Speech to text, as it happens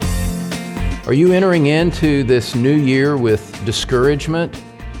Are you entering into this new year with discouragement?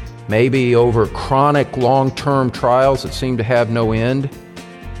 Maybe over chronic long-term trials that seem to have no end?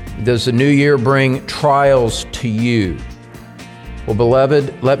 Does the new year bring trials to you? Well,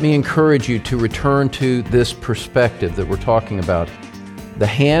 beloved, let me encourage you to return to this perspective that we're talking about. The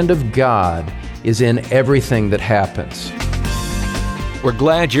hand of God is in everything that happens. We're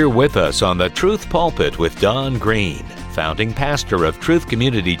glad you're with us on the Truth Pulpit with Don Green, founding pastor of Truth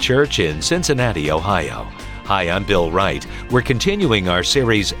Community Church in Cincinnati, Ohio. Hi, I'm Bill Wright. We're continuing our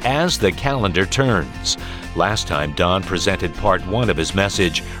series As the Calendar Turns. Last time, Don presented part 1 of his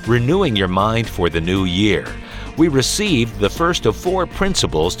message, Renewing Your Mind for the New Year. We received the first of 4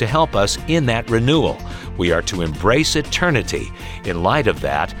 principles to help us in that renewal. We are to embrace eternity. In light of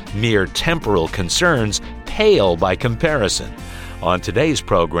that, mere temporal concerns pale by comparison. On today's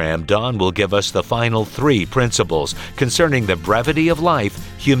program, Don will give us the final 3 principles concerning the brevity of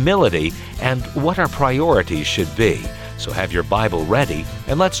life, humility, and what our priorities should be. So have your Bible ready,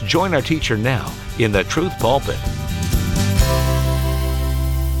 and let's join our teacher now in the Truth Pulpit.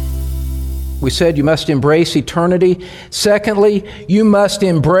 We said you must embrace eternity. Secondly, you must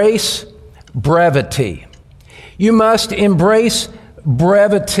embrace brevity. You must embrace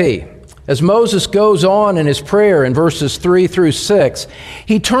brevity. As Moses goes on in his prayer in verses 3 through 6,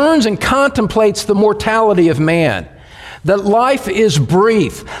 he turns and contemplates the mortality of man. That life is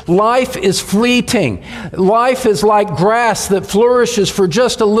brief, life is fleeting, life is like grass that flourishes for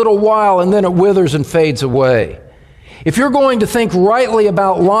just a little while and then it withers and fades away. If you're going to think rightly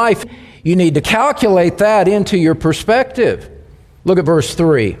about life, you need to calculate that into your perspective. Look at verse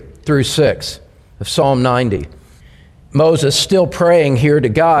 3 through 6 of Psalm 90. Moses, still praying here to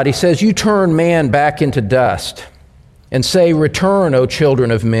God, he says, "You turn man back into dust and say, 'Return, O children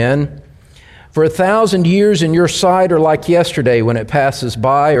of men. For 1,000 years in your sight are like yesterday when it passes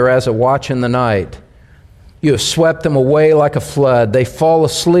by, or as a watch in the night. You have swept them away like a flood. They fall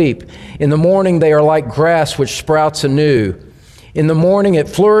asleep. In the morning they are like grass which sprouts anew. In the morning it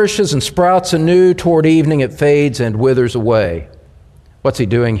flourishes and sprouts anew. Toward evening it fades and withers away.'" What's he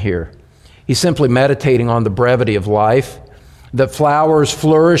doing here? He's simply meditating on the brevity of life, that flowers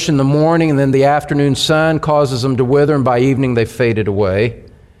flourish in the morning and then the afternoon sun causes them to wither, and by evening they faded away.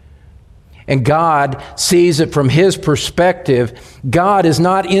 And God sees it from His perspective. God is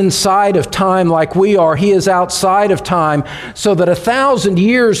not inside of time like we are. He is outside of time, so that 1,000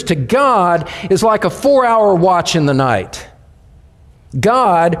 years to God is like a 4-hour watch in the night.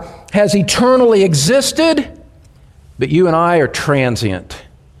 God has eternally existed, but you and I are transient.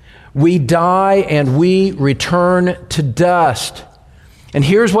 We die and we return to dust. And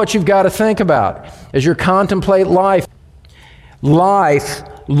here's what you've got to think about as you contemplate life. Life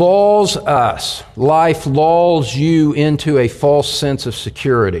lulls us. Life lulls you into a false sense of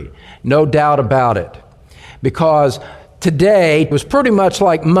security. No doubt about it. Because today was pretty much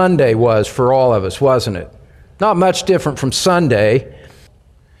like Monday was for all of us, wasn't it? Not much different from Sunday.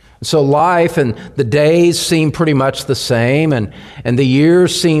 So life and the days seem pretty much the same, and the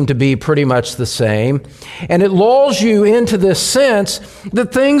years seem to be pretty much the same. And it lulls you into this sense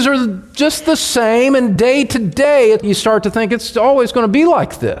that things are just the same, and day to day you start to think it's always going to be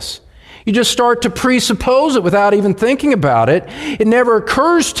like this. You just start to presuppose it without even thinking about it. It never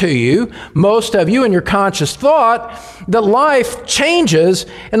occurs to you, most of you in your conscious thought, that life changes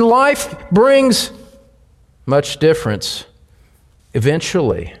and life brings much difference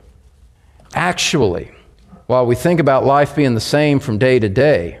eventually. Actually, while we think about life being the same from day to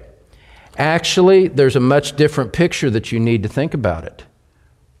day, actually, there's a much different picture that you need to think about it.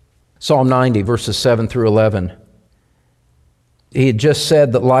 Psalm 90, verses 7 through 11. He had just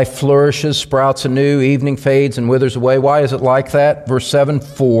said that life flourishes, sprouts anew, evening fades and withers away. Why is it like that? Verse 7,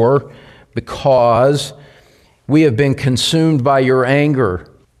 "For because we have been consumed by your anger,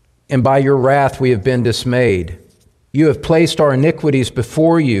 and by your wrath we have been dismayed. You have placed our iniquities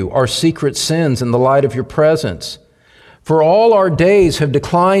before you, our secret sins in the light of your presence. For all our days have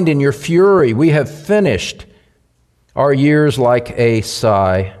declined in your fury. We have finished our years like a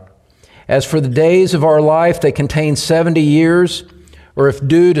sigh. As for the days of our life, they contain 70 years, or if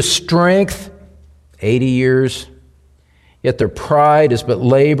due to strength, 80 years. Yet their pride is but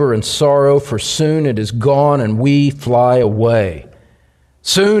labor and sorrow, for soon it is gone and we fly away."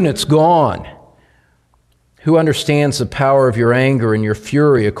 Soon it's gone. Who understands the power of your anger and your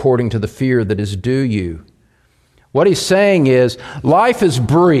fury according to the fear that is due you? What he's saying is, life is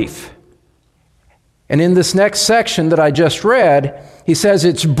brief. And in this next section that I just read, he says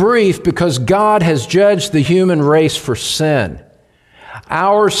it's brief because God has judged the human race for sin.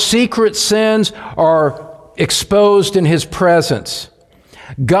 Our secret sins are exposed in His presence.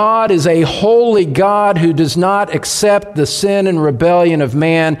 God is a holy God who does not accept the sin and rebellion of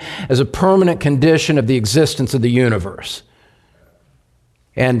man as a permanent condition of the existence of the universe.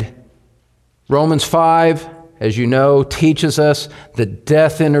 And Romans 5, as you know, teaches us that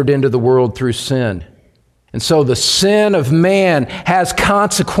death entered into the world through sin. And so the sin of man has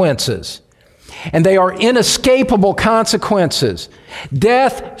consequences, and they are inescapable consequences.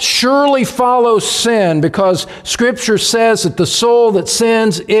 Death surely follows sin because Scripture says that the soul that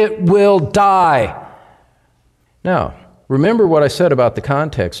sins, it will die. Now, remember what I said about the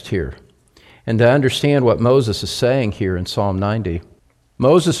context here, and to understand what Moses is saying here in Psalm 90.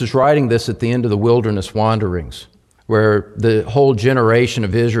 Moses is writing this at the end of the wilderness wanderings, where the whole generation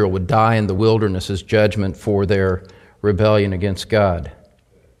of Israel would die in the wilderness as judgment for their rebellion against God.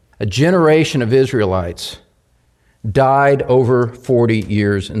 A generation of Israelites died over 40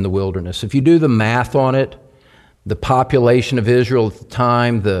 years in the wilderness. If you do the math on it, the population of Israel at the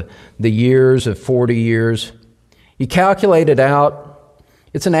time, the years of 40 years, you calculate it out,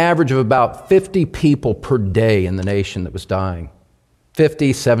 it's an average of about 50 people per day in the nation that was dying.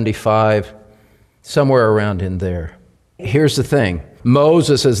 50, 75, somewhere around in there. Here's the thing.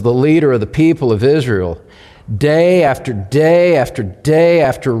 Moses, as the leader of the people of Israel, day after day after day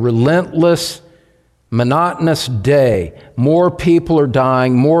after relentless, monotonous day, more people are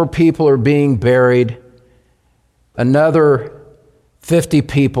dying, more people are being buried. Another 50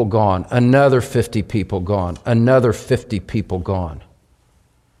 people gone, another 50 people gone, another 50 people gone.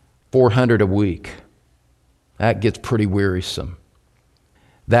 400 a week. That gets pretty wearisome.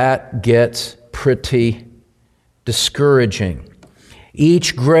 That gets pretty discouraging.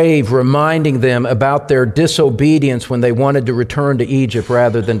 Each grave reminding them about their disobedience when they wanted to return to Egypt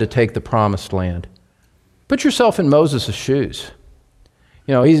rather than to take the promised land. Put yourself in Moses' shoes.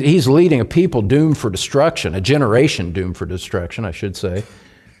 You know, he's leading a people doomed for destruction, a generation doomed for destruction, I should say.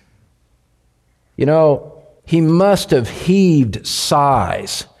 You know, he must have heaved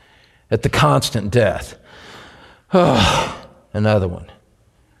sighs at the constant death. Oh, another one.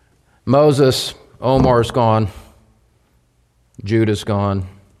 Moses, Omar's gone. Judah's gone.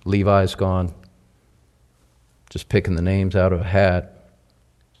 Levi's gone. Just picking the names out of a hat.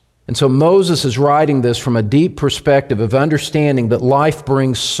 And so Moses is writing this from a deep perspective of understanding that life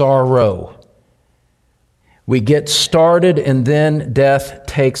brings sorrow. We get started and then death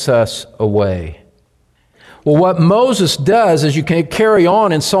takes us away. Well, what Moses does, as you can carry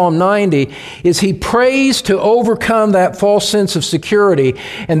on in Psalm 90, is he prays to overcome that false sense of security.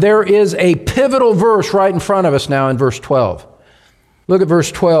 And there is a pivotal verse right in front of us now in verse 12. Look at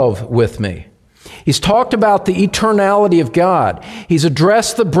verse 12 with me. He's talked about the eternality of God. He's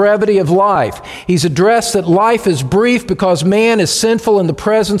addressed the brevity of life. He's addressed that life is brief because man is sinful in the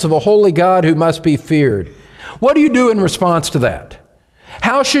presence of a holy God who must be feared. What do you do in response to that?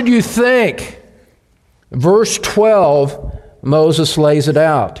 How should you think? Verse 12, Moses lays it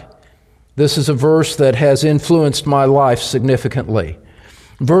out. This is a verse that has influenced my life significantly.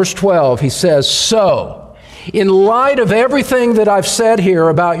 Verse 12, he says, "So, in light of everything that I've said here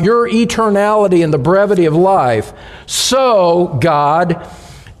about your eternality and the brevity of life, so, God,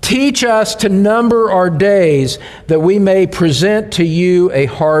 teach us to number our days that we may present to you a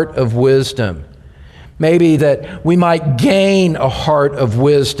heart of wisdom." Maybe that we might gain a heart of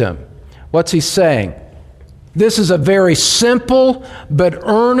wisdom. What's he saying? This is a very simple but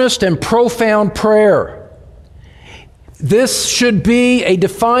earnest and profound prayer. This should be a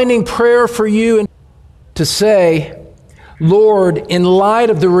defining prayer for you to say, Lord, in light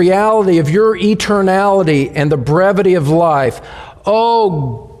of the reality of your eternality and the brevity of life,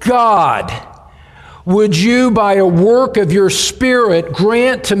 oh God, would you, by a work of your Spirit,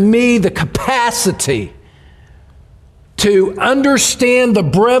 grant to me the capacity to understand the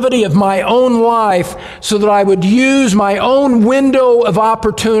brevity of my own life so that I would use my own window of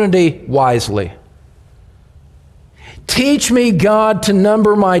opportunity wisely. Teach me, God, to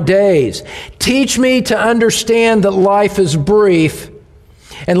number my days. Teach me to understand that life is brief,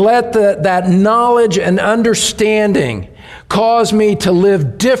 and let that knowledge and understanding cause me to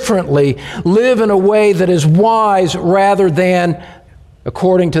live differently, live in a way that is wise rather than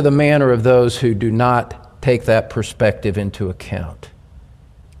according to the manner of those who do not take that perspective into account.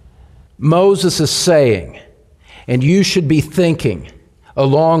 Moses is saying, and you should be thinking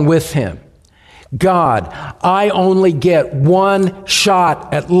along with him, God, I only get one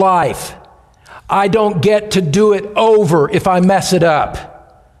shot at life. I don't get to do it over if I mess it up.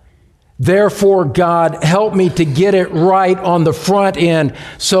 Therefore, God, help me to get it right on the front end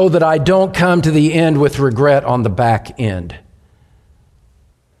so that I don't come to the end with regret on the back end.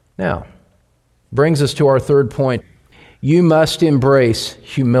 Now, brings us to our third point. you must embrace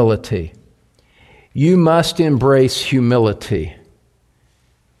humility. You must embrace humility.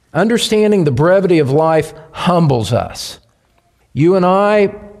 Understanding the brevity of life humbles us. You and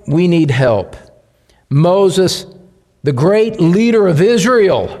I, we need help. Moses, the great leader of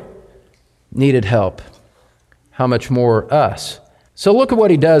Israel, needed help. How much more us? So look at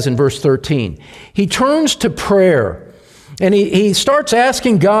what he does in verse 13. He turns to prayer, and he starts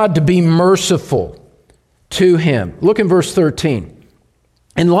asking God to be merciful to him. Look in verse 13.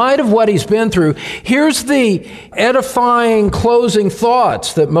 In light of what he's been through, here's the edifying closing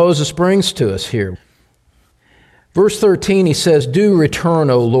thoughts that Moses brings to us here. Verse 13, he says, "Do return,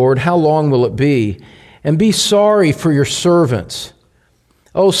 O Lord, how long will it be? And be sorry for your servants.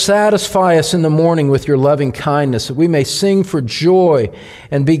 Oh, satisfy us in the morning with your loving kindness, that we may sing for joy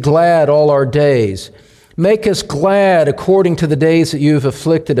and be glad all our days. Make us glad according to the days that you have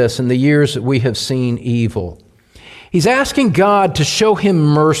afflicted us and the years that we have seen evil." He's asking God to show him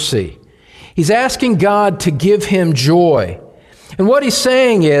mercy. He's asking God to give him joy. And what he's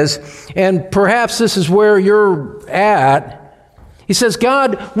saying is, and perhaps this is where you're at, he says,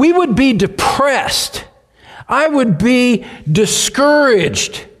 God, we would be depressed. I would be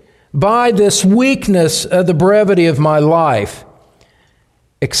discouraged by this weakness of the brevity of my life,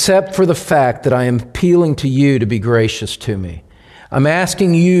 except for the fact that I am appealing to you to be gracious to me. I'm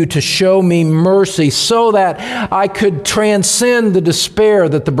asking you to show me mercy so that I could transcend the despair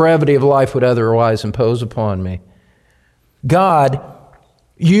that the brevity of life would otherwise impose upon me. God,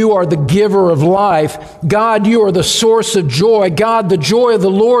 you are the giver of life. God, you are the source of joy. God, the joy of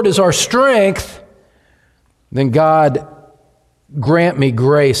the Lord is our strength. Then God, grant me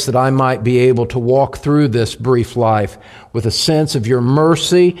grace that I might be able to walk through this brief life with a sense of your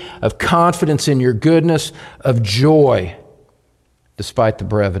mercy, of confidence in your goodness, of joy, despite the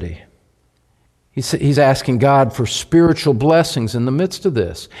brevity. He's asking God for spiritual blessings in the midst of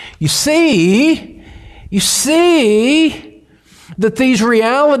this. You see that these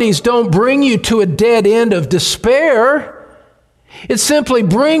realities don't bring you to a dead end of despair. It simply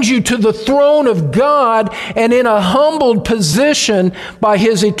brings you to the throne of God, and in a humbled position by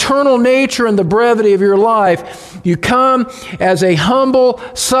His eternal nature and the brevity of your life, you come as a humble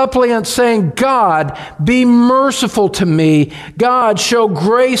suppliant saying, God, be merciful to me. God, show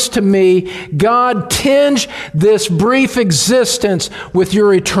grace to me. God, tinge this brief existence with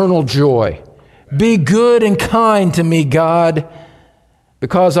your eternal joy. Be good and kind to me, God,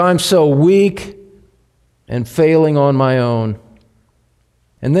 because I'm so weak and failing on my own.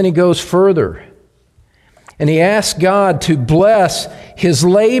 And then he goes further, and he asks God to bless his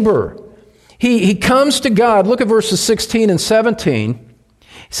labor. He comes to God. Look at verses 16 and 17. He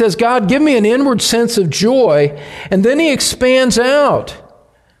says, God, give me an inward sense of joy. And then he expands out.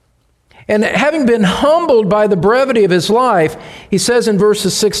 And having been humbled by the brevity of his life, he says in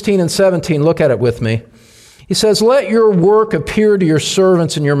verses 16 and 17, look at it with me. He says, let your work appear to your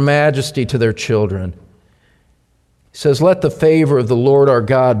servants and your majesty to their children. He says, let the favor of the Lord our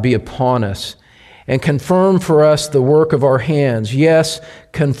God be upon us, and confirm for us the work of our hands. Yes,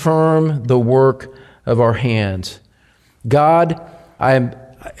 confirm the work of our hands. God,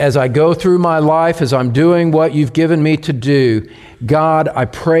 as I go through my life, as I'm doing what you've given me to do, God, I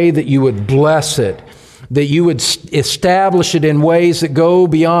pray that you would bless it, that you would establish it in ways that go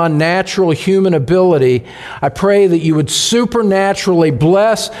beyond natural human ability. I pray that you would supernaturally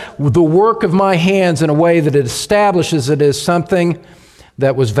bless the work of my hands in a way that it establishes it as something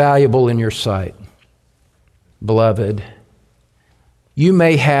that was valuable in your sight. Beloved, you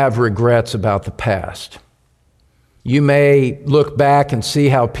may have regrets about the past. You may look back and see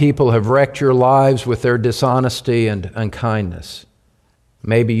how people have wrecked your lives with their dishonesty and unkindness.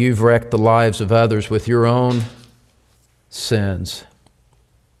 Maybe you've wrecked the lives of others with your own sins.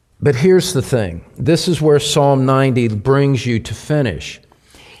 But here's the thing. This is where Psalm 90 brings you to finish.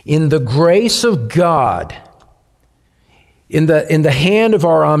 In the grace of God, in the hand of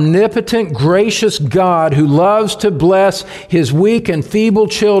our omnipotent, gracious God who loves to bless His weak and feeble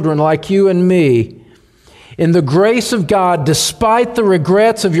children like you and me, in the grace of God, despite the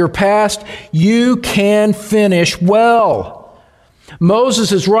regrets of your past, you can finish well.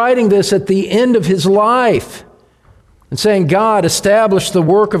 Moses is writing this at the end of his life and saying, God, establish the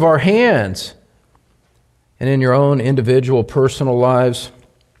work of our hands. And in your own individual personal lives,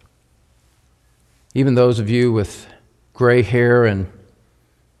 even those of you with gray hair and,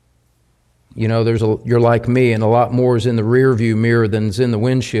 you're like me and a lot more is in the rear view mirror than is in the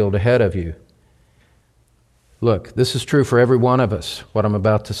windshield ahead of you. Look, this is true for every one of us, what I'm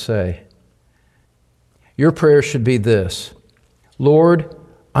about to say. Your prayer should be this: Lord,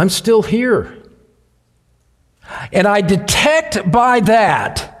 I'm still here. And I detect by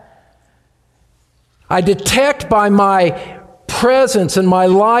my presence in my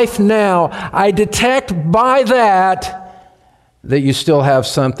life now, I detect by that you still have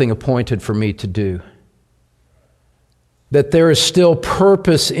something appointed for me to do. That there is still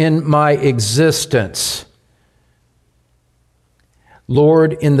purpose in my existence.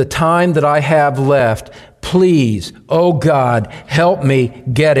 Lord, in the time that I have left, please, oh God, help me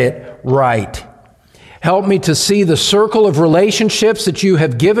get it right. Help me to see the circle of relationships that you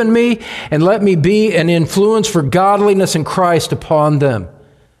have given me, and let me be an influence for godliness in Christ upon them.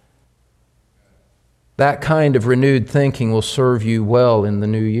 That kind of renewed thinking will serve you well in the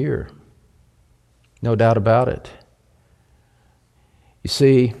new year. No doubt about it. You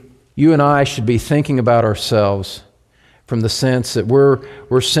see, you and I should be thinking about ourselves from the sense that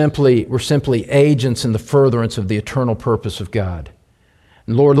we're simply agents in the furtherance of the eternal purpose of God.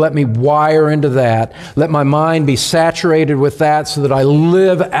 And Lord, let me wire into that. Let my mind be saturated with that so that I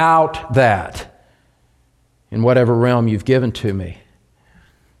live out that in whatever realm you've given to me.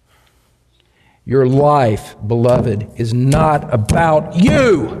 Your life, beloved, is not about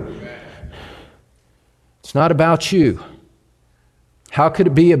you. It's not about you. How could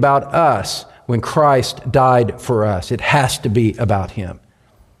it be about us when Christ died for us? It has to be about Him.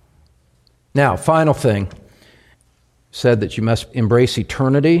 Now, final thing. Said that you must embrace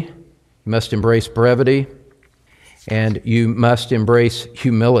eternity, you must embrace brevity, and you must embrace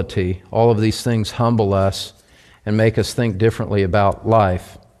humility. All of these things humble us and make us think differently about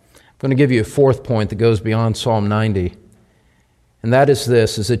life. I'm going to give you a fourth point that goes beyond Psalm 90, and that is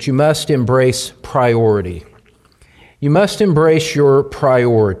this, is that you must embrace priority. You must embrace your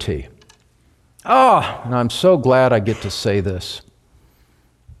priority. And I'm so glad I get to say this.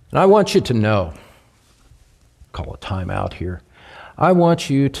 And I want you to know, call a time out here. I want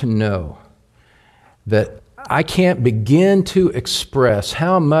you to know that I can't begin to express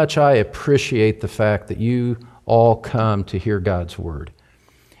how much I appreciate the fact that you all come to hear God's Word.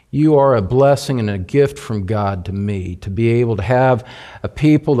 You are a blessing and a gift from God to me to be able to have a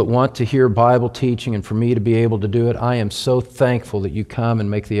people that want to hear Bible teaching and for me to be able to do it. I am so thankful that you come and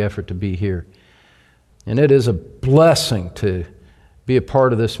make the effort to be here. And it is a blessing to be a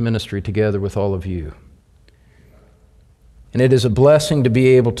part of this ministry together with all of you. And it is a blessing to be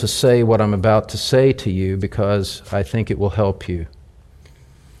able to say what I'm about to say to you because I think it will help you.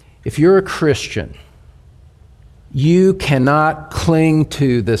 If you're a Christian, you cannot cling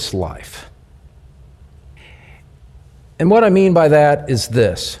to this life. And what I mean by that is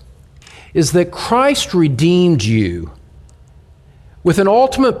this, is that Christ redeemed you with an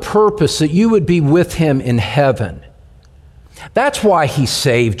ultimate purpose that you would be with Him in heaven. That's why He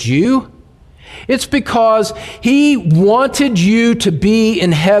saved you. It's because He wanted you to be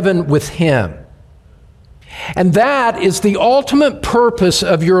in heaven with Him. And that is the ultimate purpose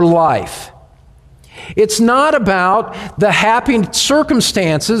of your life. It's not about the happy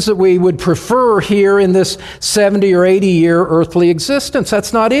circumstances that we would prefer here in this 70 or 80-year earthly existence.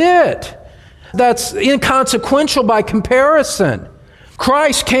 That's not it. That's inconsequential by comparison.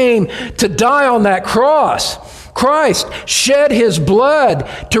 Christ came to die on that cross. Christ shed His blood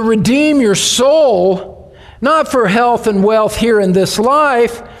to redeem your soul, not for health and wealth here in this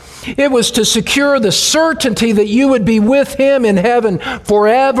life. It was to secure the certainty that you would be with Him in heaven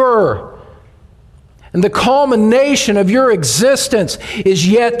forever. And the culmination of your existence is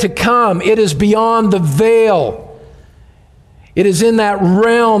yet to come. It is beyond the veil. It is in that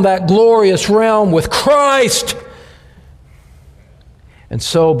realm, that glorious realm with Christ. And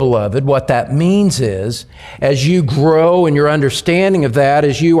so, beloved, what that means is, as you grow in your understanding of that,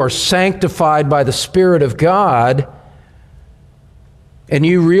 as you are sanctified by the Spirit of God, and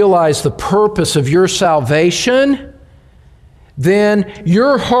you realize the purpose of your salvation, then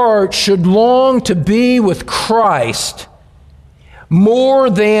your heart should long to be with Christ more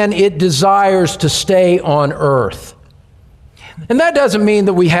than it desires to stay on earth. And that doesn't mean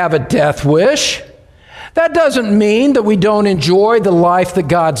that we have a death wish. That doesn't mean that we don't enjoy the life that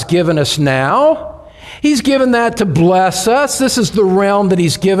God's given us now. He's given that to bless us. This is the realm that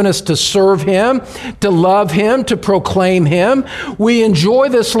He's given us to serve Him, to love Him, to proclaim Him. We enjoy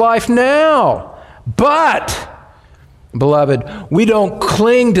this life now. But, beloved, we don't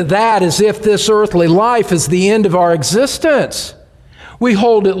cling to that as if this earthly life is the end of our existence. We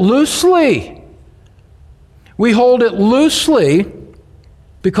hold it loosely. We hold it loosely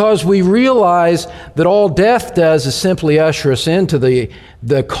because we realize that all death does is simply usher us into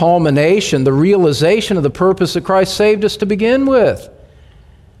the culmination, the realization of the purpose that Christ saved us to begin with.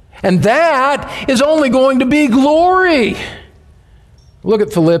 And that is only going to be glory. Look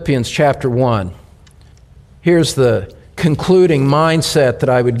at Philippians chapter 1. Here's the concluding mindset that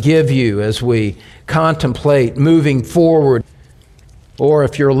I would give you as we contemplate moving forward. Or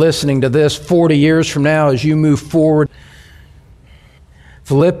if you're listening to this 40 years from now as you move forward.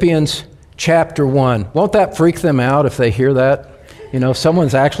 Philippians chapter 1. Won't that freak them out if they hear that? You know,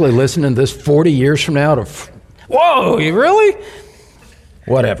 someone's actually listening to this 40 years from now whoa, you really?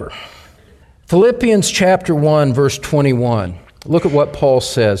 Whatever. Philippians chapter 1, verse 21. Look at what Paul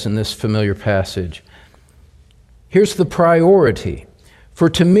says in this familiar passage. Here's the priority. For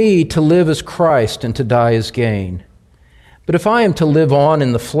to me, to live is Christ, and to die is gain. But if I am to live on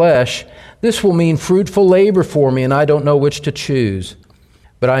in the flesh, this will mean fruitful labor for me, and I don't know which to choose.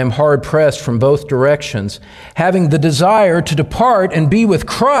 But I am hard-pressed from both directions, having the desire to depart and be with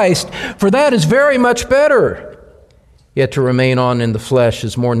Christ, for that is very much better. Yet to remain on in the flesh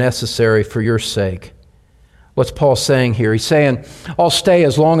is more necessary for your sake. What's Paul saying here? He's saying, I'll stay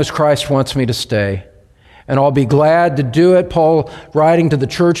as long as Christ wants me to stay. And I'll be glad to do it. Paul, writing to the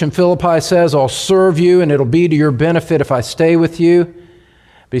church in Philippi, says, I'll serve you and it'll be to your benefit if I stay with you.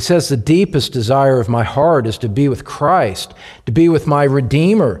 But he says the deepest desire of my heart is to be with Christ, to be with my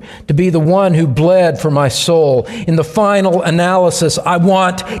Redeemer, to be the one who bled for my soul. In the final analysis, I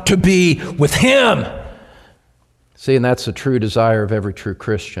want to be with Him. See, and that's the true desire of every true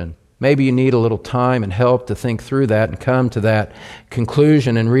Christian. Maybe you need a little time and help to think through that and come to that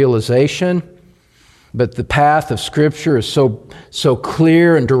conclusion and realization. But the path of Scripture is so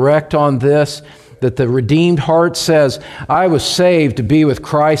clear and direct on this that the redeemed heart says, I was saved to be with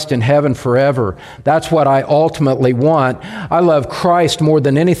Christ in heaven forever. That's what I ultimately want. I love Christ more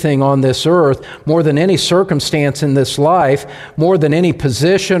than anything on this earth, more than any circumstance in this life, more than any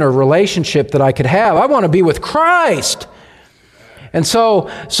position or relationship that I could have. I want to be with Christ. And so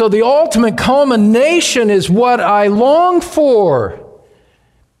the ultimate culmination is what I long for.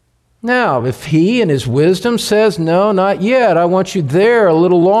 Now, if He in His wisdom says, no, not yet, I want you there a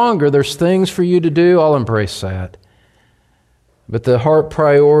little longer, there's things for you to do, I'll embrace that. But the heart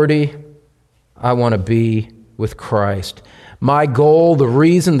priority, I want to be with Christ. My goal, the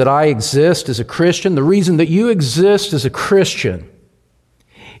reason that I exist as a Christian, the reason that you exist as a Christian,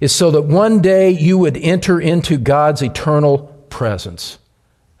 is so that one day you would enter into God's eternal presence.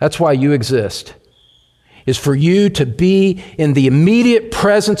 That's why you exist. Is for you to be in the immediate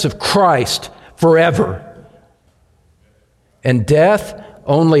presence of Christ forever. And death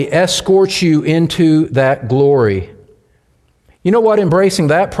only escorts you into that glory. You know what embracing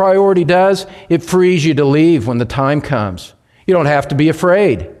that priority does? It frees you to leave when the time comes. You don't have to be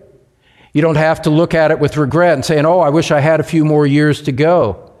afraid. You don't have to look at it with regret and saying, oh, I wish I had a few more years to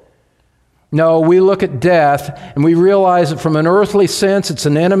go. No, we look at death and we realize that from an earthly sense, it's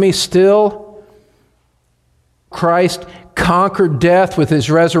an enemy still. Christ conquered death with His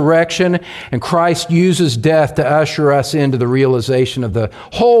resurrection, and Christ uses death to usher us into the realization of the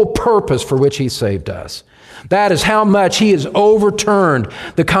whole purpose for which He saved us. That is how much He has overturned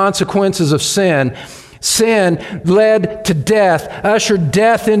the consequences of sin. Sin led to death, ushered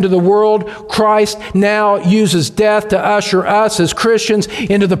death into the world. Christ now uses death to usher us as Christians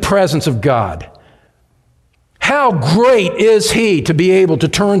into the presence of God. How great is He to be able to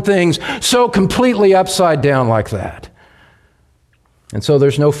turn things so completely upside down like that? And so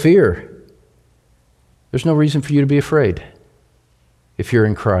there's no fear. There's no reason for you to be afraid if you're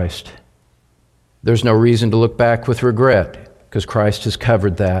in Christ. There's no reason to look back with regret because Christ has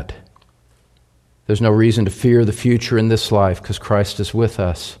covered that. There's no reason to fear the future in this life because Christ is with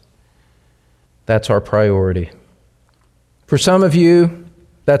us. That's our priority. For some of you,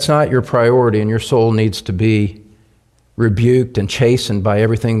 that's not your priority, and your soul needs to be rebuked and chastened by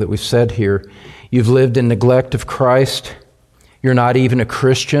everything that we've said here. You've lived in neglect of Christ. You're not even a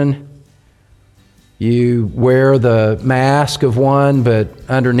Christian. You wear the mask of one, but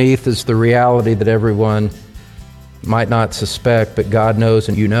underneath is the reality that everyone might not suspect, but God knows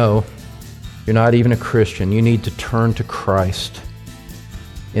and you know. You're not even a Christian. You need to turn to Christ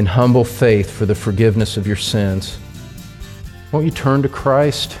in humble faith for the forgiveness of your sins. Won't you turn to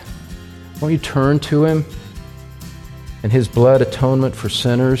Christ? Won't you turn to Him and His blood atonement for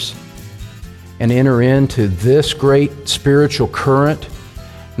sinners and enter into this great spiritual current?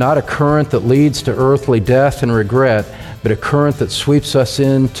 Not a current that leads to earthly death and regret, but a current that sweeps us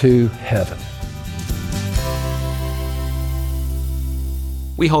into heaven.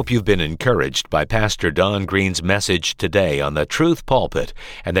 We hope you've been encouraged by Pastor Don Green's message today on the Truth Pulpit,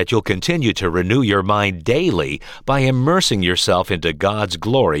 and that you'll continue to renew your mind daily by immersing yourself into God's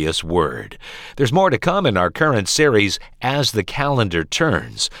glorious Word. There's more to come in our current series, As the Calendar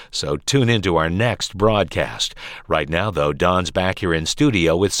Turns, so tune into our next broadcast. Right now, though, Don's back here in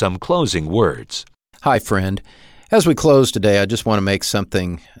studio with some closing words. Hi, friend. As we close today, I just want to make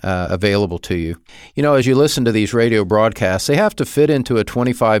something available to you. You know, as you listen to these radio broadcasts, they have to fit into a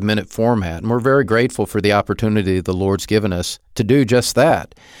 25-minute format, and we're very grateful for the opportunity the Lord's given us to do just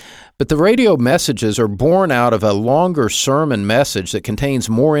that. But the radio messages are born out of a longer sermon message that contains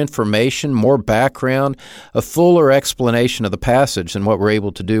more information, more background, a fuller explanation of the passage than what we're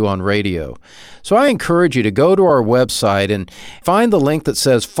able to do on radio. So I encourage you to go to our website and find the link that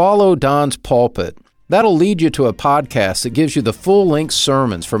says Follow Don's Pulpit. That'll lead you to a podcast that gives you the full-length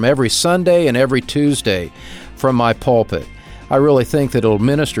sermons from every Sunday and every Tuesday from my pulpit. I really think that it'll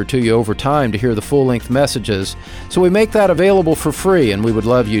minister to you over time to hear the full-length messages, so we make that available for free, and we would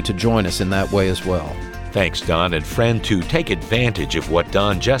love you to join us in that way as well. Thanks, Don. And friend, to take advantage of what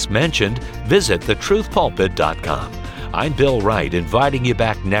Don just mentioned, visit thetruthpulpit.com. I'm Bill Wright, inviting you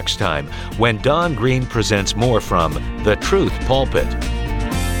back next time when Don Green presents more from The Truth Pulpit.